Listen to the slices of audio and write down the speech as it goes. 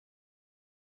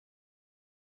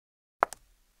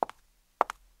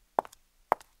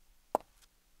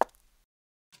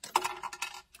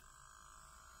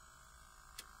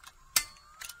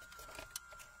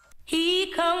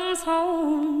comes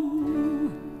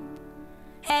home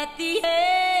at the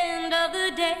end of the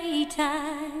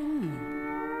daytime,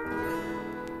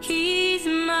 he's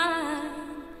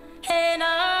mine and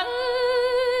I'm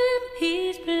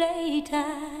his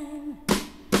playtime.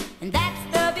 And that's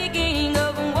the beginning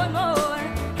of one more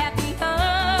happy time.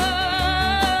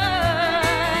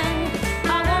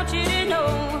 I want you to know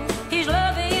his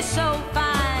love is so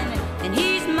fine, and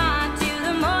he's mine till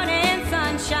the morning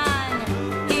sunshine.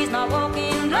 He's my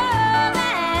walking love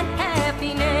and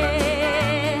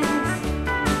happiness.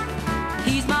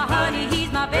 He's my honey,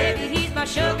 he's my baby, he's my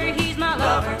sugar, he's my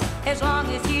lover. As long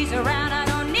as he's around, I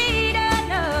don't need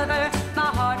another. My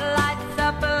heart lights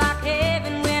up like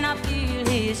heaven when I feel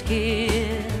his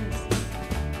kiss.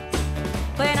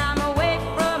 When I'm away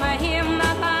from him,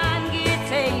 my mind gets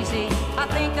hazy. I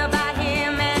think about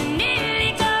him and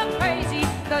nearly go crazy,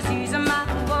 'cause he's my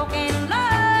walking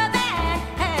love and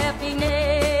happiness.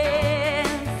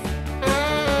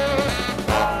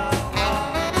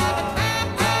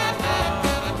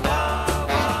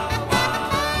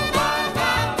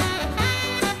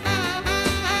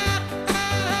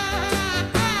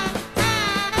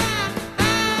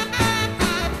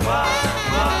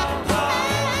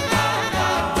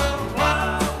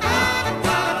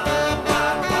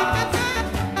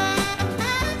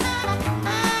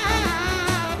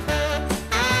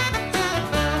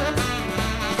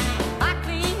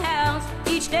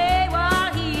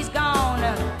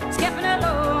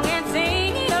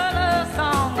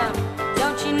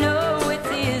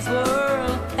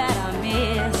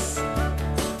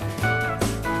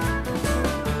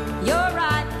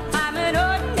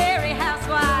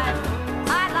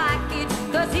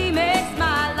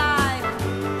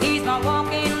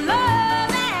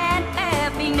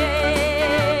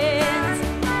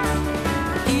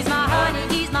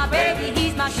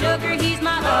 Sugar, he's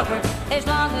my lover. As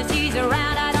long as he's around,